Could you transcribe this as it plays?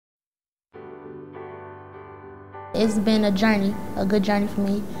It's been a journey, a good journey for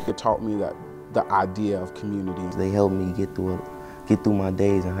me. It taught me that the idea of community. They helped me get through my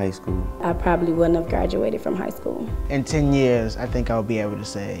days in high school. I probably wouldn't have graduated from high school. In 10 years, I think I'll be able to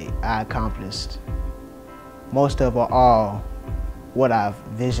say I accomplished most of or all what I've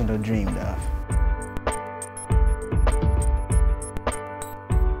visioned or dreamed of.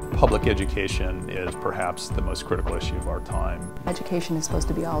 Public education is perhaps the most critical issue of our time. Education is supposed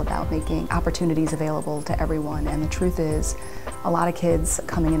to be all about making opportunities available to everyone, and the truth is a lot of kids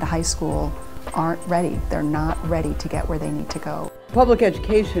coming into high school aren't ready. They're not ready to get where they need to go. Public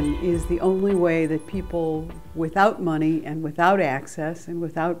education is the only way that people without money and without access and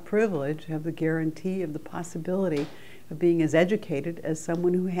without privilege have the guarantee of the possibility of being as educated as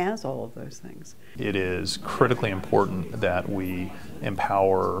someone who has all of those things. It is critically important that we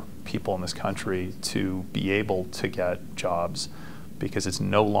empower people in this country to be able to get jobs, because it's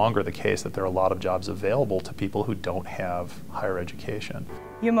no longer the case that there are a lot of jobs available to people who don't have higher education.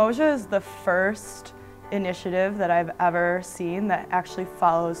 Umoja is the first initiative that I've ever seen that actually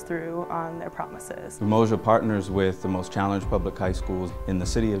follows through on their promises. Umoja partners with the most challenged public high schools in the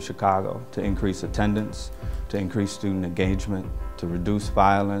city of Chicago to increase attendance, to increase student engagement, to reduce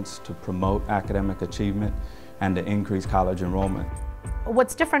violence, to promote academic achievement, and to increase college enrollment.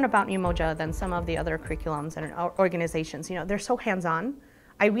 What's different about Umoja than some of the other curriculums and organizations, they're so hands-on.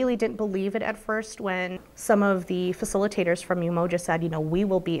 I really didn't believe it at first when some of the facilitators from Umoja said, we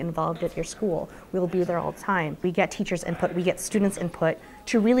will be involved at your school. We will be there all the time. We get teachers' input, we get students' input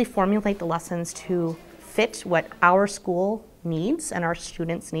to really formulate the lessons to fit what our school needs and our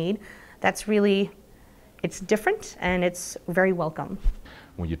students need. That's really, it's different and it's very welcome.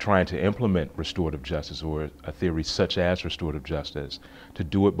 When you're trying to implement restorative justice or a theory such as restorative justice, to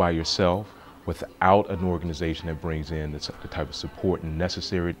do it by yourself without an organization that brings in the type of support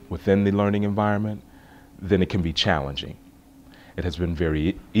necessary within the learning environment, then it can be challenging. It has been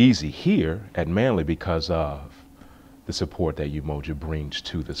very easy here at Manly because of the support that Umoja brings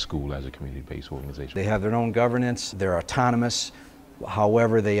to the school as a community-based organization. They have their own governance, they're autonomous.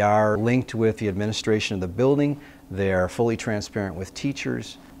 However, they are linked with the administration of the building. They are fully transparent with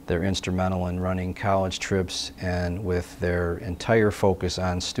teachers. They're instrumental in running college trips and with their entire focus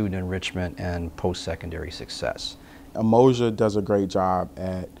on student enrichment and post-secondary success. Umoja does a great job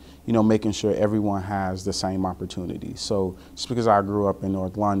at making sure everyone has the same opportunities. So just because I grew up in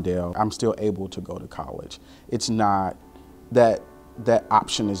North Lawndale, I'm still able to go to college. It's not that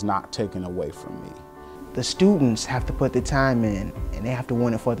option is not taken away from me. The students have to put the time in and they have to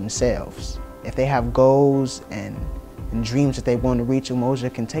want it for themselves. If they have goals and dreams that they want to reach,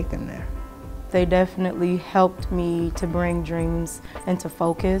 Umoja can take them there. They definitely helped me to bring dreams into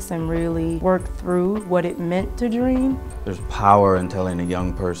focus and really work through what it meant to dream. There's power in telling a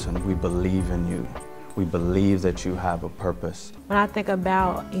young person, we believe in you. We believe that you have a purpose. When I think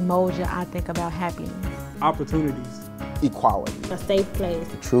about Umoja, I think about happiness. Opportunities. Equality. A safe place.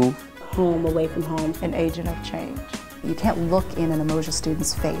 The truth. Home away from home. An agent of change. You can't look in an Umoja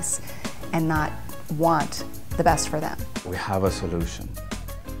student's face and not want the best for them. We have a solution,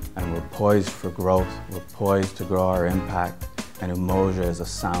 and we're poised for growth. We're poised to grow our impact, and Umoja is a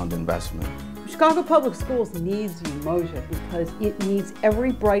sound investment. Chicago Public Schools needs Umoja because it needs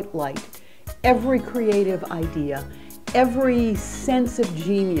every bright light, every creative idea, every sense of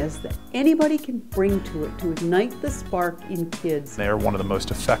genius that anybody can bring to it to ignite the spark in kids. They are one of the most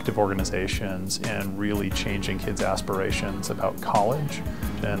effective organizations in really changing kids' aspirations about college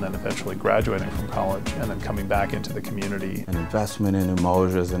and then eventually graduating from college and then coming back into the community. An investment in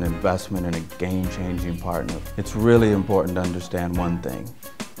Umoja is an investment in a game-changing partner. It's really important to understand one thing,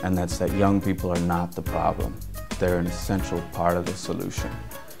 and that's that young people are not the problem. They're an essential part of the solution.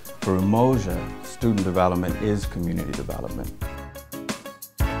 For Umoja, student development is community development.